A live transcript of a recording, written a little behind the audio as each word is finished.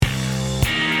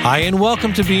Hi, and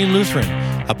welcome to Being Lutheran,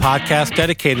 a podcast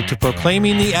dedicated to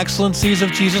proclaiming the excellencies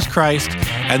of Jesus Christ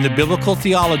and the biblical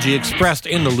theology expressed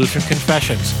in the Lutheran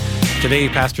Confessions. Today,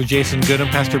 Pastor Jason Goodham,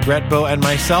 Pastor Brett Bowe, and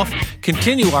myself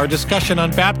continue our discussion on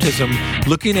baptism,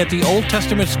 looking at the Old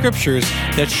Testament scriptures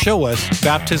that show us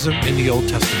baptism in the Old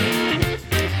Testament.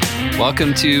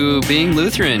 Welcome to Being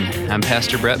Lutheran. I'm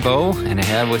Pastor Brett Bowe, and I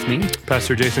have with me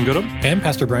Pastor Jason Goodham and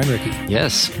Pastor Brian Rickey.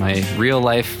 Yes, my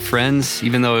real-life friends,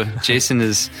 even though Jason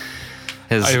has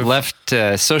left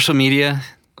social media.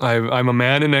 I'm a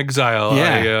man in exile.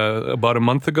 Yeah. About a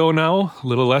month ago now, a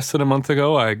little less than a month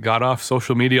ago, I got off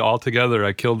social media altogether.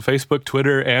 I killed Facebook,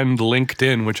 Twitter, and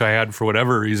LinkedIn, which I had for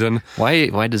whatever reason.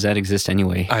 Why does that exist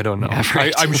anyway? I don't know. Yeah,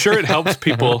 right. I'm sure it helps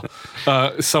people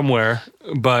somewhere.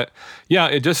 But yeah,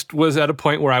 it just was at a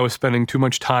point where I was spending too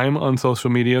much time on social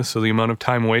media. So the amount of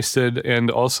time wasted, and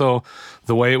also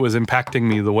the way it was impacting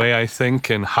me, the way I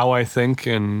think and how I think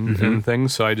and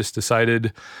things. So I just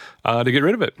decided to get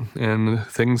rid of it. And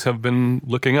things have been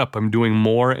looking up. I'm doing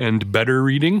more and better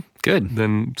reading. Good.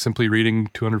 Than simply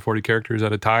reading 240 characters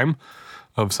at a time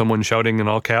of someone shouting in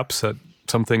all caps at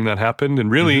something that happened. And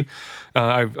really,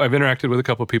 I've interacted with a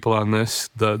couple of people on this.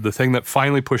 The thing that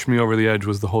finally pushed me over the edge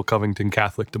was the whole Covington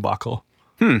Catholic debacle.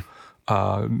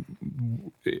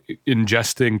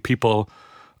 Ingesting people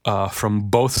from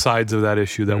both sides of that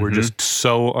issue that were just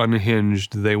so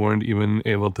unhinged they weren't even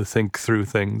able to think through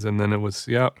things. And then it was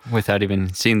without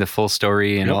even seeing the full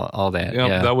story and all that.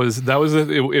 Yeah, that was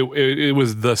it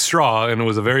was the straw, and it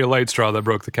was a very light straw that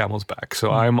broke the camel's back.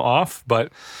 So I'm off,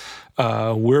 but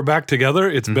we're back together.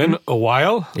 It's been a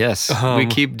while. Yes, we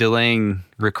keep delaying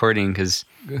recording because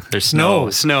there's snow.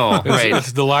 Right.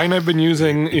 It's the line I've been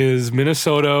using is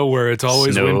Minnesota, where it's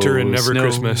always winter and never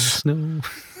Christmas. Snow.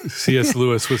 C.S.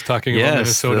 Lewis was talking about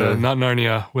Minnesota, not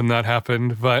Narnia, when that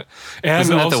happened. But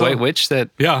isn't that the White Witch?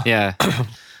 Yeah.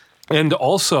 And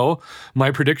also,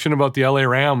 my prediction about the LA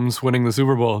Rams winning the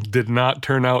Super Bowl did not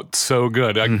turn out so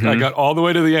good. I got all the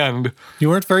way to the end. You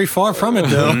weren't very far from it,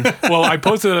 though. Well, I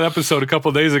posted an episode a couple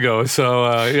of days ago, so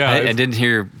I did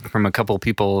hear from a couple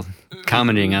people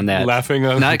commenting on that. Laughing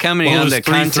on... Not commenting on the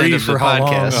content of the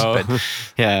podcast, but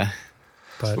yeah.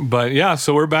 But yeah,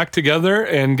 so we're back together,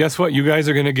 and guess what? You guys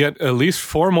are going to get at least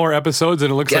 4 more episodes, and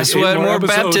it looks like 8 more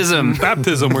episodes.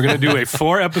 Baptism. We're going to do a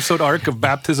 4-episode arc of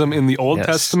baptism in the Old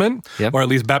Testament, or at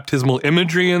least baptismal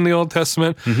imagery in the Old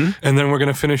Testament, and then we're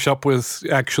going to finish up with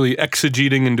actually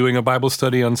exegeting and doing a Bible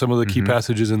study on some of the key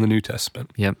passages in the New Testament.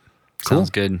 Yep.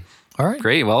 Sounds good. All right.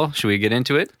 Great. Well, should we get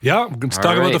into it? Yeah, let's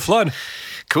talk about the flood.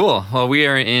 Cool. Well, we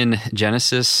are in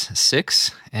Genesis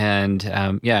 6, and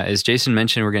as Jason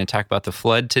mentioned, we're going to talk about the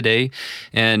flood today.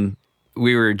 And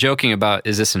we were joking about,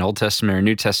 is this an Old Testament or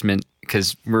New Testament?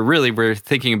 Because we're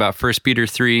thinking about 1 Peter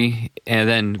 3, and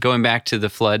then going back to the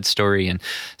flood story. And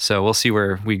so we'll see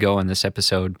where we go in this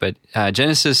episode. But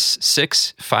Genesis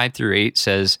 6, 5 through 8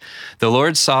 says, "The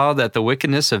Lord saw that the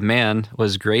wickedness of man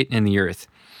was great in the earth,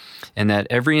 and that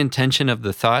every intention of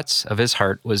the thoughts of his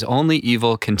heart was only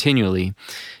evil continually.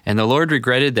 And the Lord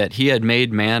regretted that he had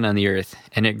made man on the earth,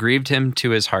 and it grieved him to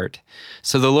his heart.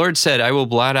 So the Lord said, I will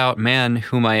blot out man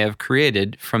whom I have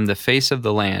created from the face of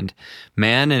the land,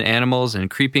 man and animals and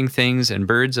creeping things and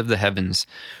birds of the heavens,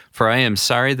 for I am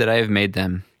sorry that I have made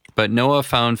them. But Noah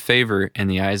found favor in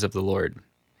the eyes of the Lord."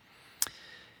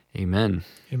 Amen.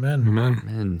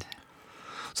 Amen.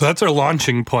 So that's our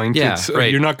launching point. Yeah, right.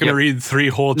 You're not going to read 3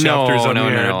 whole chapters on the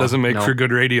air. It doesn't make for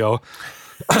good radio.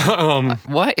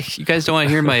 What? You guys don't want to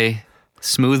hear my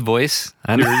smooth voice?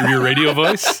 Your radio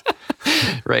voice?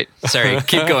 Right. Sorry.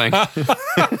 Keep going.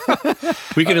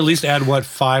 We could at least add,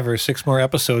 5 or 6 more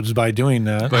episodes by doing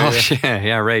that.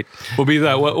 Yeah, right. Will be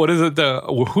that. What is it?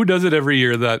 Who does it every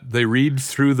year that they read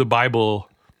through the Bible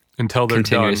until they're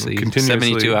done? Continuously.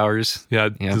 72 hours. Yeah,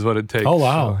 is what it takes. Oh,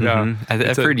 wow. So, yeah.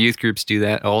 I've heard youth groups do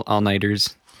that,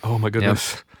 all-nighters. Oh, my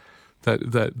goodness. Yep.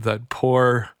 That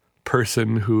poor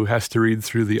person who has to read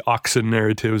through the oxen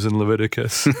narratives in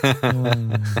Leviticus.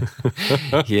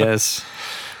 Yes.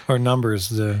 Or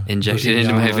Numbers. Injected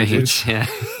into my veins. Yeah.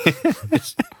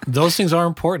 Those things are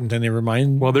important, and they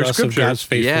remind us of God's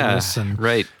faithfulness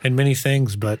and many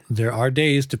things, but there are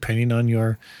days, depending on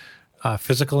your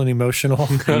physical and emotional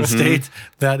state,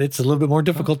 that it's a little bit more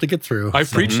difficult to get through.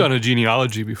 I've preached on a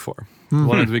genealogy before,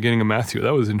 one at the beginning of Matthew.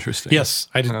 That was interesting. Yes,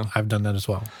 I've done that as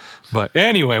well. But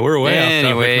anyway, we're way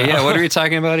off topic now. What are we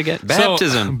talking about again?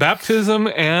 Baptism. So, baptism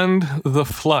and the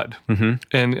flood.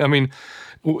 And I mean,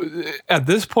 at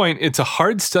this point, it's a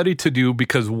hard study to do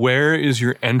because where is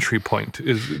your entry point?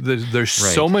 There's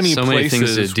so many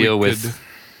places things to deal with.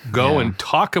 go Yeah. and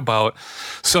talk about.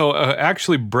 So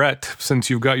actually, Brett, since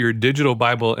you've got your digital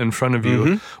Bible in front of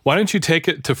you, why don't you take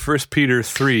it to 1 Peter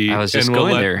 3 I was just and we'll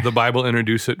going let there. the Bible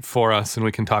introduce it for us and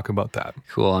we can talk about that.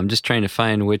 Cool. I'm just trying to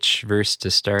find which verse to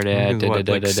start at. It's what,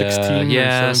 like 16 or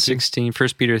Yeah, 17? 16. 1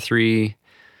 Peter 3.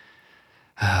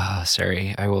 Oh,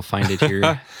 sorry. I will find it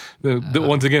here.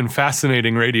 Once again,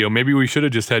 fascinating radio. Maybe we should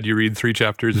have just had you read 3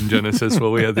 chapters in Genesis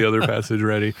while we had the other passage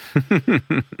ready.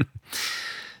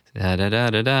 Da, da, da,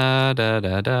 da, da, da,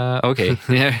 da, da. Okay.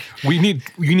 Yeah. You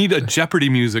need a Jeopardy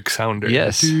music sounder.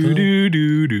 Yes. Do, do,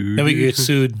 do, do, Then we do. get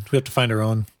sued. We have to find our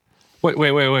own.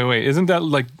 Wait. Isn't that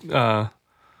like...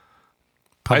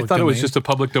 I Public thought it was domain. just a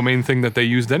public domain thing that they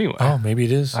used anyway. Oh, maybe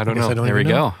it is. I don't guess know. There we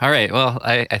even know. go. All right. Well,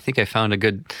 I think I found a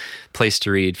good place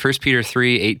to read. 1 Peter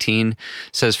 3:18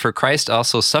 says, "For Christ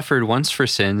also suffered once for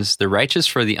sins, the righteous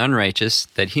for the unrighteous,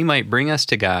 that he might bring us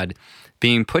to God,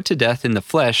 being put to death in the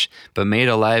flesh, but made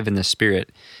alive in the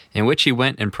spirit, in which he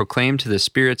went and proclaimed to the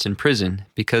spirits in prison,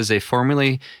 because they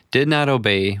formerly did not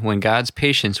obey when God's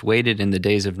patience waited in the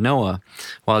days of Noah,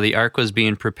 while the ark was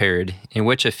being prepared, in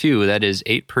which a few, that is,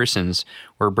 8 persons,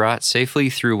 were brought safely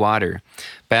through water.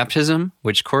 Baptism,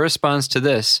 which corresponds to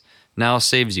this, now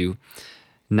saves you,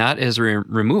 not as a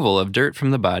removal of dirt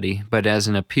from the body, but as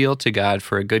an appeal to God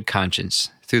for a good conscience,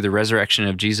 through the resurrection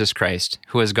of Jesus Christ,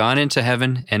 who has gone into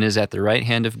heaven and is at the right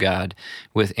hand of God,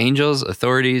 with angels,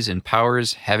 authorities, and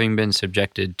powers having been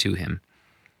subjected to him."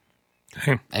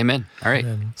 Okay. Amen. All right.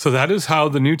 So that is how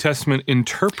the New Testament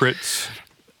interprets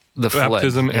The flood.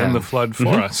 baptism Yeah. and the flood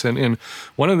for us. And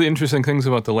one of the interesting things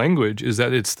about the language is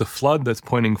that it's the flood that's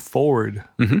pointing forward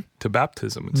to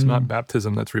baptism. It's not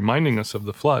baptism that's reminding us of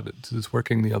the flood. It's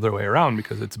working the other way around,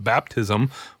 because it's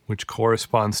baptism, which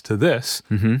corresponds to this,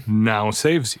 now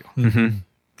saves you.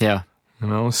 Yeah. You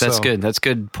know, That's so, good. That's a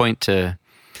good point to,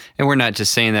 and we're not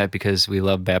just saying that because we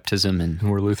love baptism and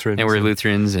We're Lutherans.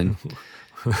 Lutherans and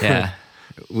yeah,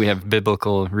 we have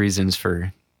biblical reasons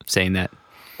for saying that.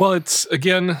 Well, it's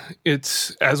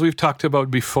as we've talked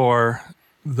about before,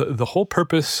 the whole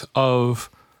purpose of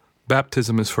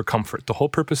baptism is for comfort. The whole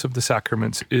purpose of the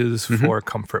sacraments is for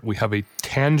comfort. We have a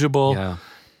tangible, Yeah.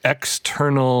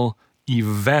 external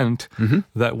event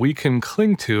that we can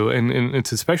cling to, and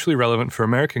it's especially relevant for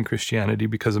American Christianity,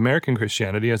 because American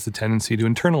Christianity has the tendency to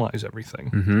internalize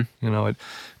everything. You know,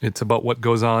 it's about what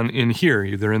goes on in here,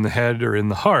 either in the head or in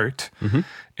the heart.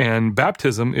 And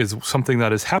baptism is something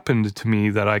that has happened to me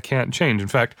that I can't change. In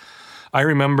fact, I don't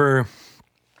remember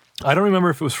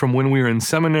if it was from when we were in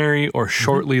seminary or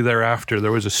shortly thereafter.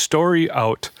 There was a story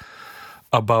out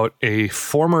about a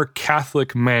former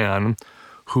Catholic man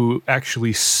who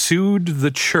actually sued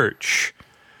the church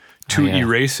to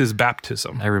erase his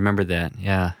baptism. I remember that.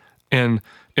 Yeah. And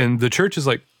the church is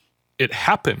like, it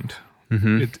happened.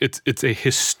 It's a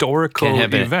historical Can't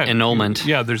have an event. annulment.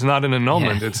 Yeah, there's not an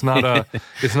annulment. Yeah.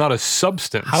 It's not a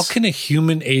substance. How can a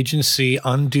human agency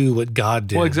undo what God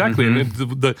did? Well, exactly.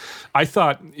 And I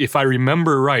thought, if I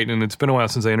remember right, and it's been a while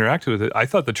since I interacted with it, I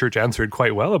thought the church answered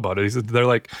quite well about it. They're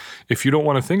like, if you don't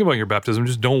want to think about your baptism,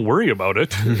 just don't worry about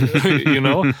it, you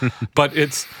know? But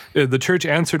the church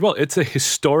answered, well, it's a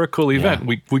historical event.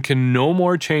 Yeah. We can no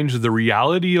more change the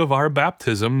reality of our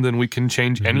baptism than we can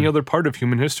change any other part of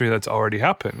human history that's already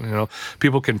happened. You know,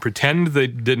 people can pretend they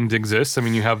didn't exist. I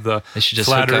mean, you have the They should just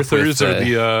flat hook up earthers with,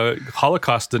 or the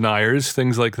Holocaust deniers,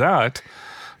 things like that.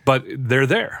 But they're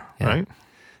there, right?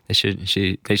 They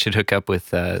should hook up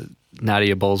with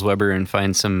Nadia Bowles-Weber and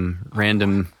find some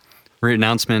random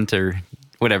renouncement or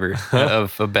whatever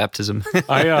of baptism.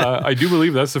 I do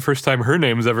believe that's the first time her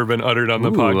name's ever been uttered on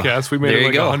the Ooh, podcast. We made there it you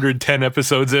like go. 110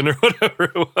 episodes in or whatever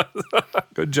it was.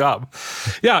 Good job.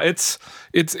 Yeah, it's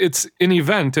an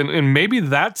event, and maybe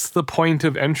that's the point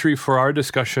of entry for our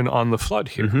discussion on the flood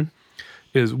here.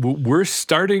 Is we're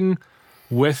starting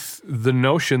with the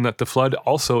notion that the flood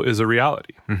also is a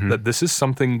reality, that this is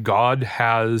something God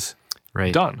has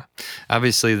Right. done.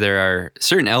 Obviously, there are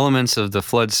certain elements of the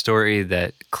flood story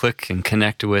that click and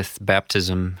connect with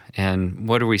baptism. And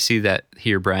what do we see that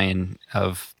here, Brian,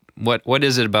 of what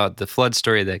is it about the flood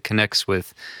story that connects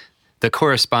with the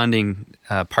corresponding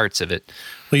parts of it?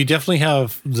 Well, you definitely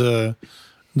have the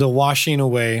washing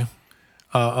away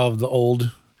of the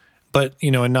old, but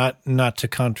and not to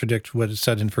contradict what it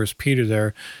said in 1 Peter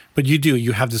there, but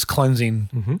you have this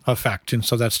cleansing effect, and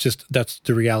so that's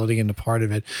the reality and the part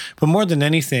of it. But more than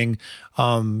anything,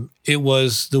 it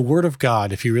was the Word of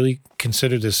God. If you really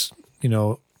consider this,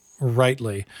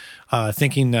 rightly,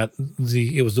 thinking that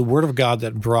it was the Word of God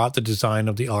that brought the design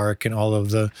of the ark and all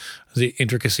of the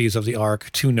intricacies of the ark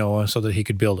to Noah so that he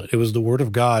could build it. It was the Word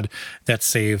of God that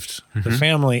saved the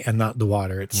family and not the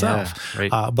water itself. Yeah,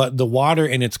 right. But the water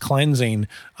in its cleansing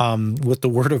with the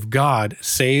Word of God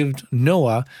saved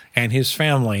Noah and his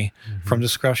family from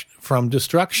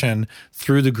destruction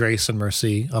through the grace and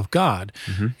mercy of God.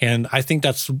 And I think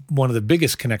that's one of the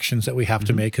biggest connections that we have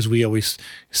to make, because we always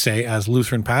say as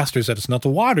Lutheran pastors that it's not the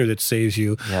water that saves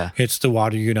you, it's the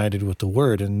water united with the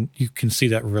Word. And you can see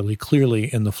that really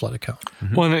clearly in the flood account.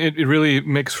 Well, and it really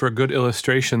makes for a good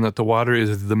illustration that the water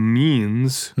is the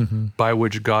means by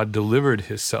which God delivered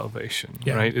his salvation,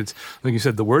 right? It's like you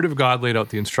said, the Word of God laid out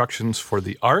the instructions for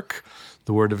the ark.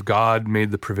 The Word of God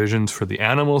made the provisions for the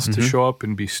animals to show up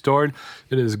and be stored.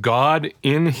 It is God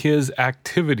in his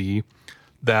activity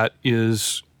that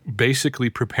is basically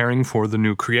preparing for the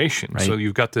new creation. Right. So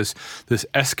you've got this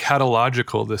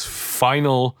eschatological, this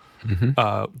final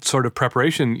sort of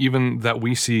preparation, even that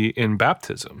we see in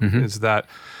baptism, is that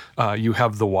you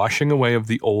have the washing away of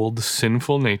the old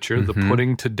sinful nature, the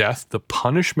putting to death, the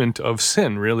punishment of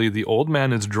sin. Really, the old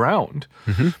man is drowned,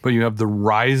 but you have the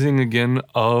rising again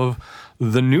of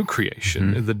the new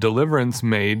creation, the deliverance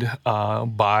made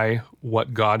by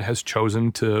what God has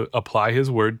chosen to apply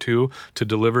his word to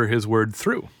deliver his word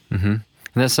through. And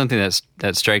that's something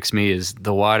that strikes me, is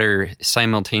the water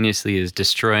simultaneously is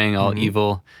destroying all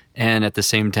evil and at the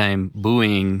same time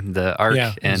buoying the ark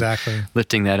and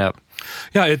lifting that up.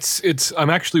 Yeah, it's. I'm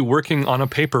actually working on a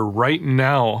paper right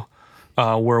now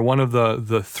where one of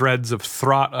the threads of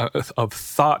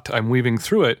thought I'm weaving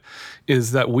through it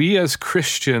is that we as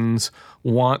Christians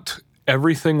want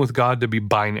everything with God to be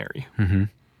binary.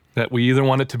 That we either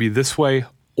want it to be this way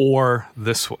or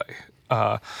this way.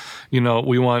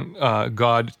 We want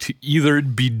God to either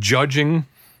be judging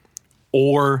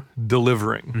or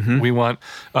delivering. We want,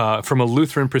 from a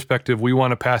Lutheran perspective, we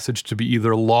want a passage to be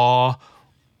either law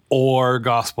or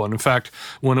gospel. And in fact,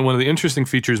 one of the interesting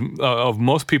features of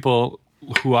most people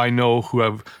who I know who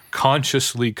have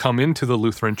consciously come into the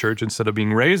Lutheran Church instead of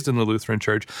being raised in the Lutheran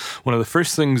Church, one of the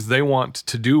first things they want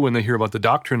to do when they hear about the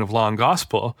doctrine of law and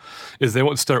gospel is they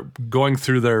want to start going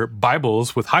through their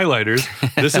Bibles with highlighters.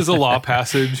 This is a law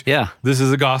passage. This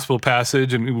is a gospel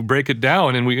passage, and we break it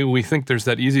down, and we think there's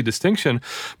that easy distinction.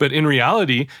 But in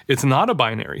reality, it's not a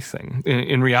binary thing.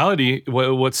 In reality,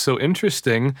 what's so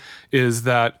interesting is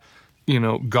that,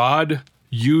 God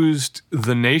used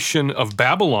the nation of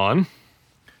Babylon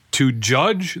to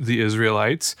judge the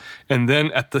Israelites, and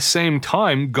then at the same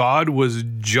time, God was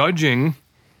judging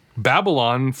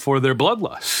Babylon for their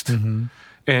bloodlust.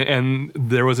 And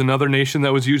there was another nation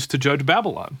that was used to judge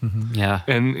Babylon.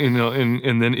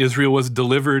 And then Israel was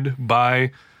delivered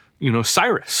by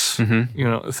Cyrus.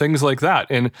 Things like that.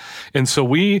 And so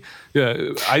we,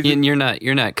 and you're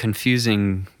not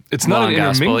confusing. It's not an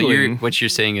intermingling. What you're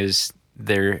saying is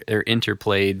they're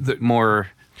interplayed more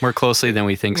closely than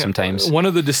we think sometimes. One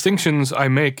of the distinctions I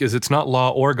make is it's not law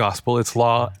or gospel, it's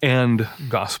law and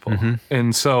gospel.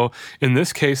 And so in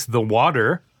this case, the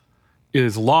water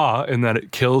is law in that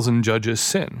it kills and judges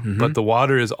sin. But the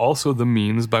water is also the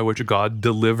means by which God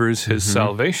delivers his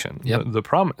salvation, the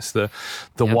promise, the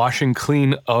washing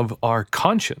clean of our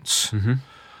conscience.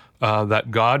 That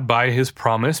God, by his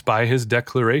promise, by his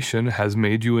declaration, has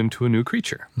made you into a new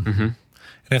creature. And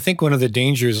I think one of the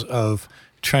dangers of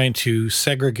trying to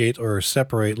segregate or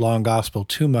separate law and gospel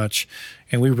too much,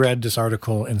 and we read this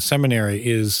article in seminary,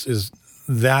 is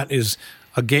that is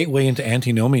a gateway into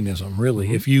antinomianism,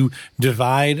 really. If you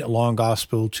divide law and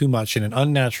gospel too much in an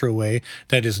unnatural way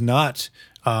that is not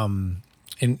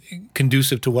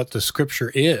conducive to what the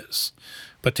Scripture is,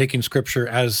 but taking Scripture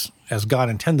as God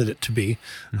intended it to be,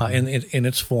 in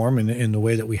its form and in the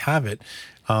way that we have it,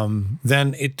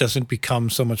 then it doesn't become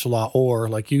so much law or,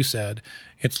 like you said,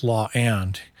 it's law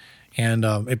and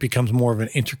it becomes more of an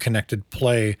interconnected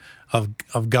play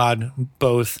of God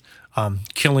both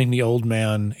killing the old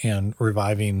man and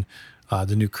reviving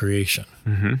the new creation.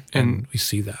 And we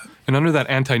see that. And under that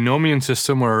antinomian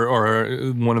system,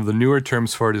 or one of the newer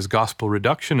terms for it is gospel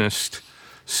reductionist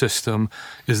system,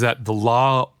 is that the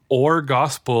law or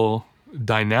gospel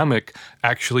dynamic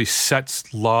actually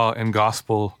sets law and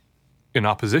gospel in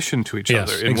opposition to each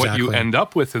other. And what you end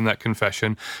up with in that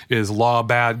confession is law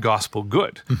bad, gospel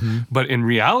good. But in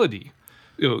reality,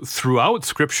 throughout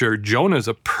Scripture, Jonah is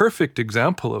a perfect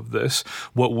example of this.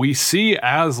 What we see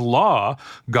as law,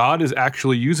 God is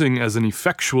actually using as an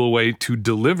effectual way to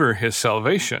deliver his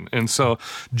salvation. And so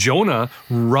Jonah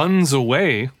runs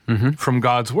away from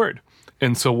God's word.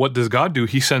 And so what does God do?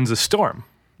 He sends a storm.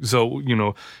 So,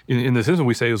 in this instance,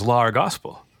 we say it was law or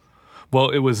gospel. Well,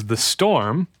 it was the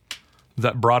storm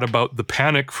that brought about the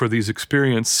panic for these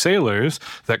experienced sailors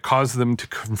that caused them to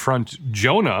confront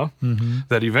Jonah,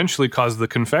 that eventually caused the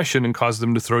confession and caused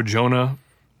them to throw Jonah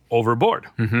overboard.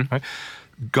 Right?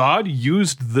 God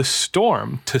used the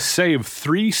storm to save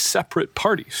 3 separate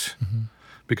parties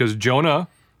because Jonah,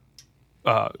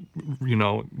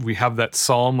 we have that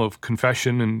psalm of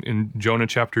confession in Jonah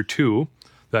chapter 2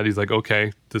 that he's like,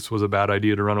 okay, this was a bad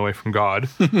idea to run away from God.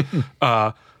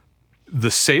 The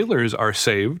sailors are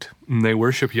saved, and they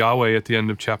worship Yahweh at the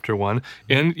end of chapter 1.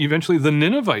 And eventually the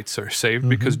Ninevites are saved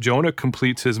because Jonah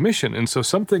completes his mission. And so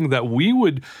something that we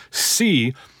would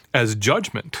see as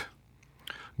judgment,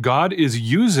 God is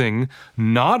using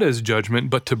not as judgment,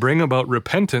 but to bring about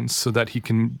repentance so that he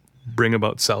can bring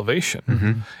about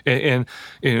salvation. And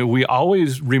we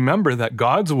always remember that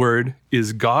God's word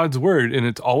is God's word, and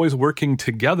it's always working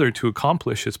together to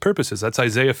accomplish its purposes. That's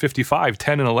Isaiah 55,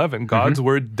 10 and 11. God's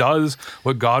word does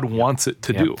what God wants it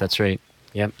to do. That's right.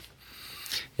 Yep.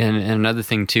 And another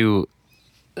thing too,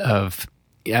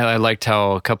 I liked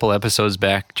how a couple episodes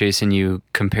back, Jason, you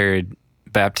compared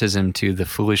baptism to the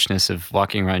foolishness of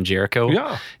walking around Jericho.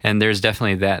 Yeah. And there's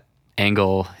definitely that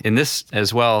angle in this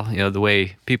as well, the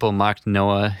way people mocked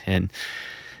Noah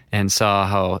and saw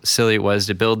how silly it was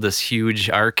to build this huge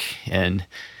ark, and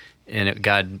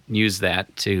God used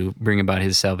that to bring about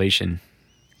his salvation.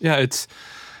 Yeah, it's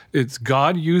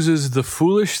God uses the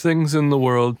foolish things in the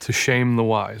world to shame the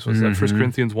wise. Was that 1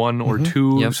 Corinthians 1 or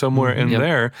 2 somewhere in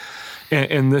there?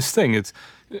 And this thing, it's,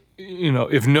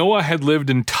 if Noah had lived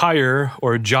in Tyre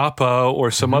or Joppa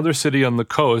or some other city on the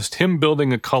coast, him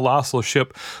building a colossal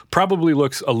ship probably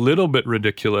looks a little bit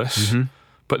ridiculous,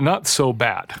 but not so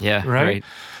bad. Yeah, right?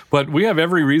 But we have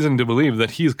every reason to believe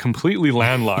that he's completely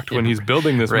landlocked when he's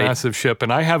building this massive ship.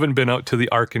 And I haven't been out to the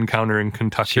Ark Encounter in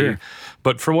Kentucky. Sure.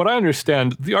 But from what I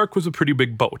understand, the Ark was a pretty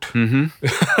big boat. I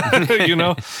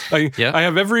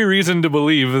have every reason to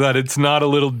believe that it's not a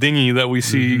little dinghy that we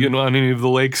see on any of the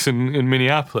lakes in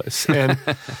Minneapolis. And,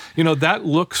 that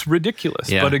looks ridiculous.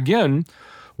 Yeah. But again,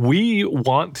 we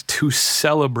want to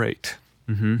celebrate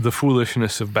the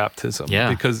foolishness of baptism,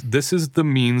 because this is the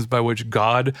means by which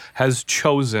God has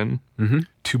chosen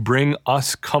to bring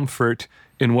us comfort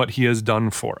in what he has done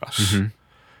for us.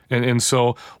 And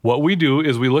so what we do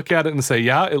is we look at it and say,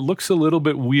 it looks a little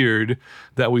bit weird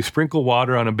that we sprinkle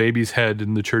water on a baby's head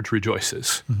and the church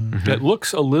rejoices. It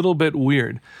looks a little bit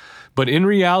weird. But in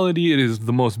reality, it is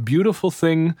the most beautiful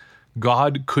thing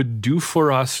God could do for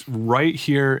us right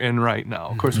here and right now.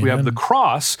 Of course, we have the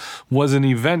cross was an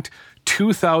event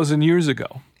 2,000 years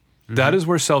ago. That is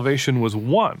where salvation was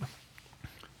won.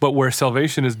 But where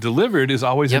salvation is delivered is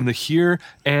always in the here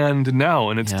and now.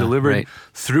 And it's delivered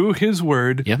through his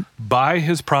word, by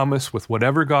his promise, with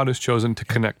whatever God has chosen to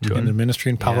connect to it. And the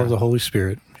ministry and power of the Holy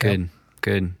Spirit. Good.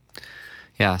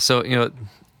 Yeah, so,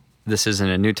 this isn't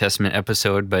a New Testament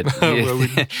episode, but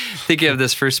thinking of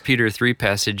this 1 Peter 3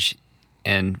 passage,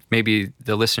 and maybe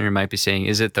the listener might be saying,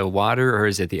 is it the water or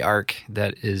is it the ark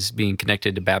that is being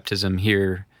connected to baptism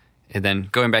here? And then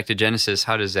going back to Genesis,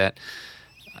 how does that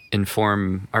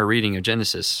inform our reading of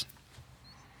Genesis?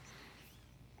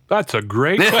 That's a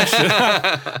great question.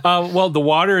 Well, the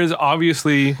water is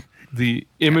obviously the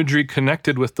imagery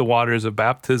connected with the waters of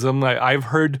baptism. I've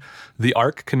heard the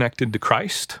ark connected to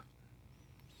Christ.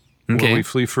 Where we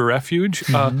flee for refuge.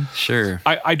 Sure.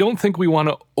 I don't think we want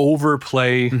to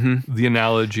overplay the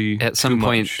analogy. At some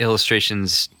point,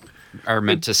 illustrations are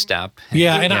meant to stop.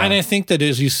 And I think that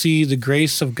as you see the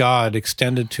grace of God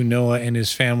extended to Noah and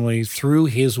his family through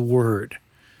his word,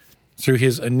 through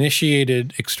his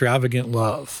initiated extravagant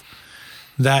love,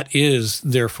 that is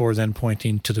therefore then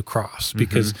pointing to the cross,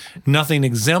 because nothing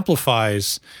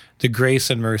exemplifies the grace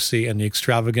and mercy and the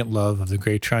extravagant love of the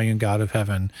great triune God of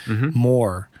heaven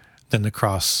more than the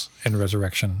cross and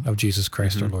resurrection of Jesus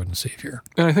Christ, our Lord and Savior.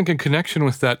 And I think in connection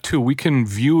with that, too, we can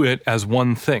view it as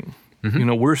one thing.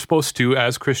 We're supposed to,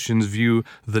 as Christians, view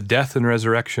the death and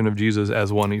resurrection of Jesus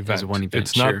as one event.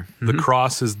 It's not the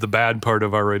cross is the bad part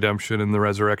of our redemption and the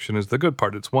resurrection is the good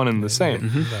part. It's one and the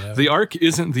same. The ark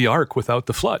isn't the ark without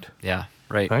the flood. Yeah,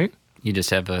 right. You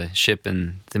just have a ship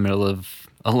in the middle of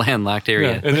a landlocked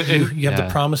area. You have the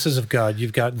promises of God.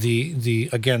 You've got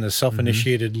the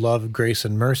self-initiated love, grace,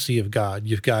 and mercy of God.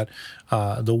 You've got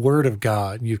the Word of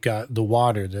God. You've got the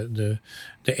water, the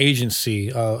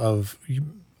agency of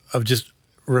just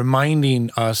reminding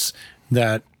us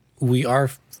that we are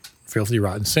filthy,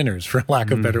 rotten sinners, for lack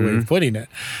of a better way of putting it,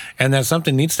 and that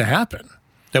something needs to happen.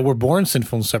 That we're born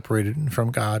sinful and separated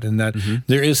from God, and that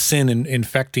there is sin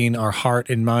infecting our heart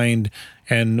and mind,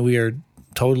 and we are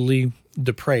totally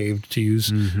depraved, to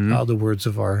use the words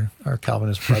of our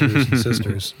Calvinist brothers and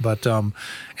sisters. But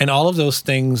and all of those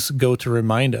things go to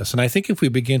remind us. And I think if we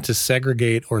begin to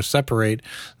segregate or separate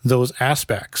those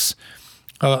aspects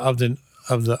of the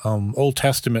Old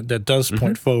Testament that does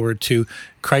point forward to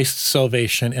Christ's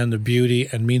salvation and the beauty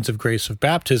and means of grace of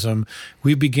baptism,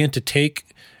 we begin to take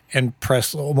and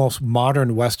press almost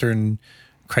modern Western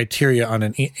criteria on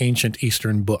an ancient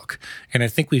Eastern book. And I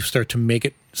think we start to make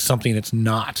it something it's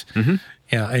not.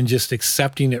 And just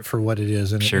accepting it for what it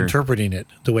is and interpreting it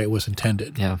the way it was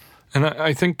intended. Yeah. And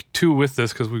I think, too, with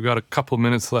this, because we've got a couple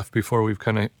minutes left before we've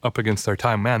kind of up against our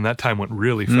time. Man, that time went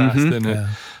really fast, didn't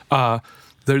it?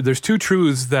 There's two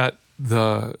truths that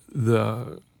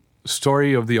the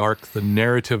story of the ark, the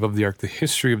narrative of the ark, the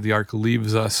history of the ark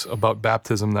leaves us about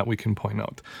baptism that we can point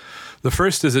out. The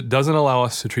first is it doesn't allow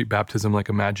us to treat baptism like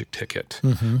a magic ticket,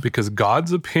 because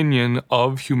God's opinion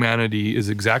of humanity is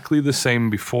exactly the same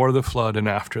before the flood and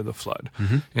after the flood.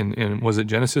 And was it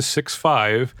Genesis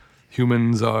 6:5?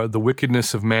 Humans are, the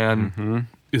wickedness of man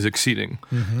is exceeding.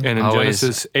 And in Always,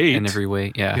 Genesis 8, in every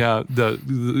way,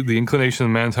 the inclination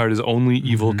of man's heart is only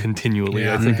evil continually,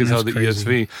 I think is how the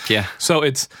crazy. ESV. Yeah. So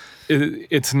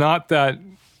it's not that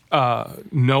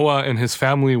Noah and his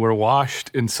family were washed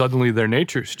and suddenly their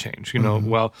natures change.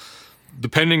 Well,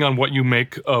 depending on what you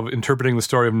make of interpreting the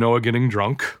story of Noah getting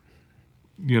drunk,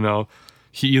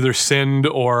 he either sinned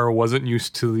or wasn't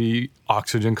used to the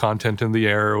oxygen content in the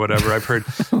air or whatever. I've heard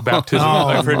baptism.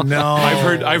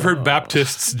 I've heard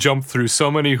Baptists jump through so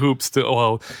many hoops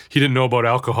he didn't know about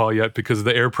alcohol yet because of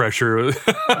the air pressure,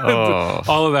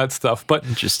 all of that stuff. But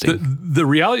interesting. The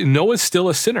reality, Noah's still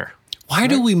a sinner. Why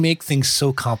do we make things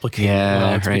so complicated?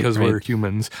 Yeah, It's because we're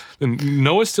humans. And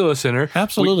Noah's still a sinner.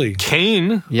 Absolutely.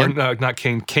 Canaan,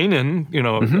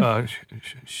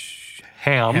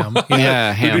 Ham.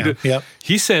 Ham. Yep.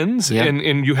 He sins,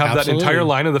 and you have that entire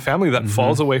line of the family that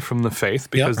falls away from the faith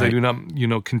because they do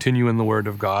not, continue in the Word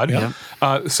of God.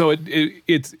 So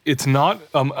it's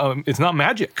not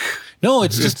magic. No,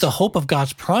 it's just the hope of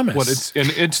God's promise.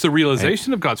 It's the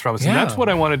realization of God's promise, and that's what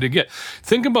I wanted to get.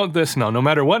 Think about this now. No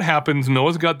matter what happens,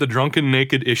 Noah's got the drunken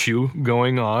naked issue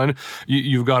going on.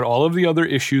 You've got all of the other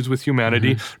issues with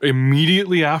humanity.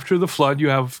 Immediately after the flood, you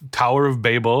have Tower of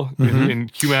Babel,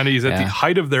 and humanity is at the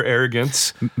height of their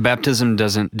arrogance. Baptism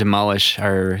doesn't demolish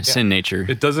our sin nature.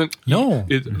 It doesn't. No.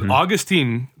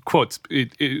 Augustine quotes,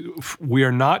 we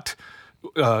are not...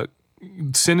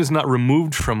 sin is not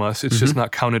removed from us, it's just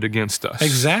not counted against us.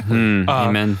 Exactly.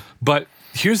 Amen. But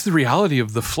here's the reality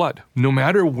of the flood. No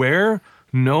matter where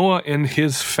Noah and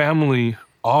his family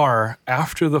are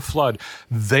after the flood,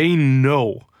 they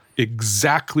know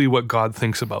exactly what God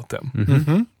thinks about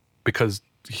them because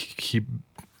he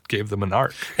gave them an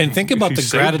ark. And think about the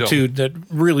gratitude that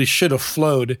really should have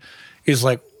flowed is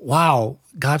like, wow,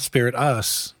 God spared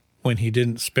us when he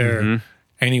didn't spare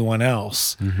anyone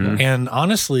else. And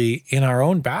honestly, in our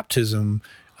own baptism,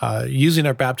 using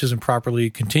our baptism properly,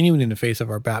 continuing in the faith of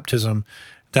our baptism,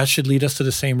 that should lead us to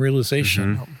the same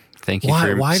realization. Thank you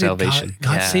for salvation. Did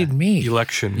God saved me?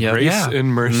 Election, grace and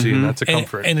mercy, and that's a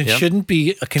comfort. And it shouldn't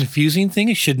be a confusing thing.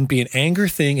 It shouldn't be an anger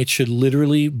thing. It should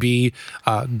literally be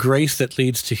grace that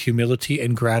leads to humility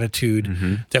and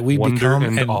gratitude that we Wonder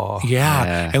become. and awe.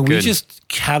 And we just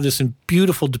have this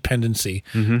beautiful dependency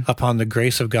upon the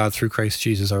grace of God through Christ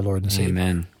Jesus, our Lord and Savior.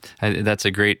 Amen. That's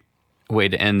a great way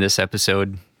to end this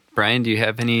episode. Brian, do you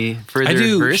have any further I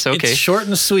do. verse? Okay. It's short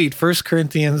and sweet. 1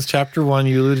 Corinthians chapter 1,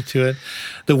 you alluded to it.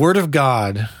 The word of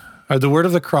God, or the word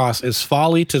of the cross, is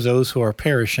folly to those who are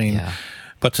perishing,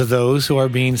 but to those who are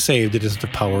being saved, it is the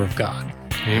power of God.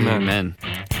 Amen.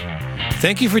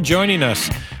 Thank you for joining us.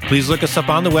 Please look us up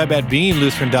on the web at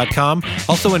beinglutheran.com.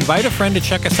 Also, invite a friend to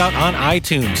check us out on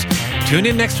iTunes. Tune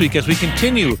in next week as we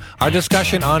continue our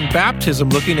discussion on baptism,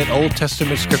 looking at Old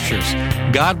Testament scriptures.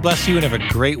 God bless you and have a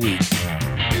great week.